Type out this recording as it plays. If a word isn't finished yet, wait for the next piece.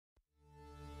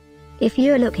If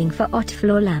you're looking for Ott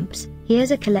floor lamps,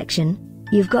 here's a collection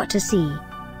you've got to see.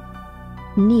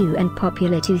 New and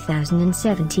popular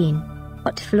 2017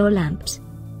 Ott floor lamps.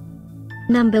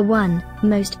 Number 1,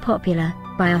 most popular,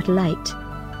 by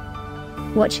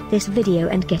OttLite. Watch this video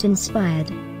and get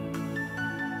inspired.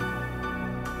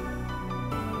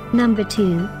 Number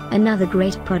 2, another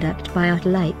great product by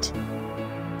OttLite.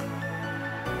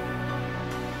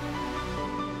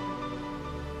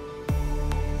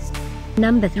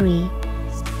 Number 3.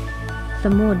 For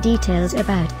more details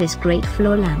about this great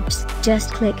floor lamps,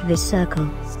 just click this circle.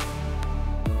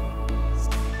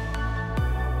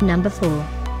 Number 4.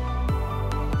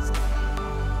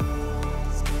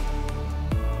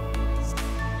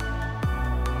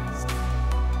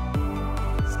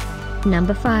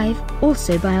 Number 5,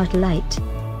 also by OttLite.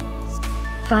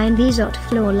 Find these Ott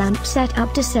floor lamps at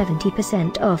up to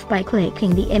 70% off by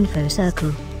clicking the info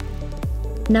circle.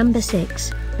 Number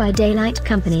 6, by Daylight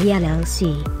Company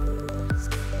LLC.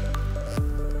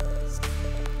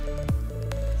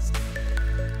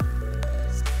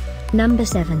 Number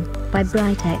 7, by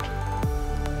Brightech.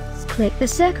 Click the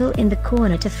circle in the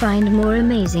corner to find more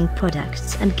amazing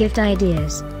products and gift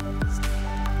ideas.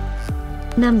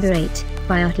 Number 8,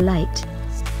 by OttLite.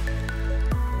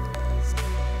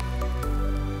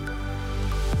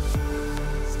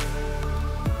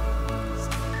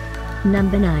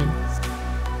 Number 9.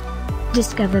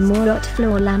 Discover more Ott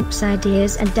floor lamps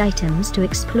ideas and items to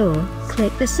explore,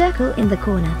 click the circle in the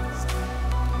corner.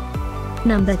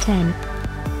 Number 10.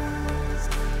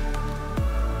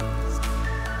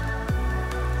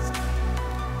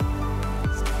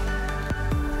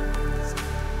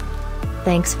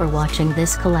 Thanks for watching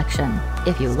this collection.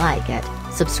 If you like it,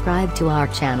 subscribe to our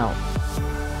channel.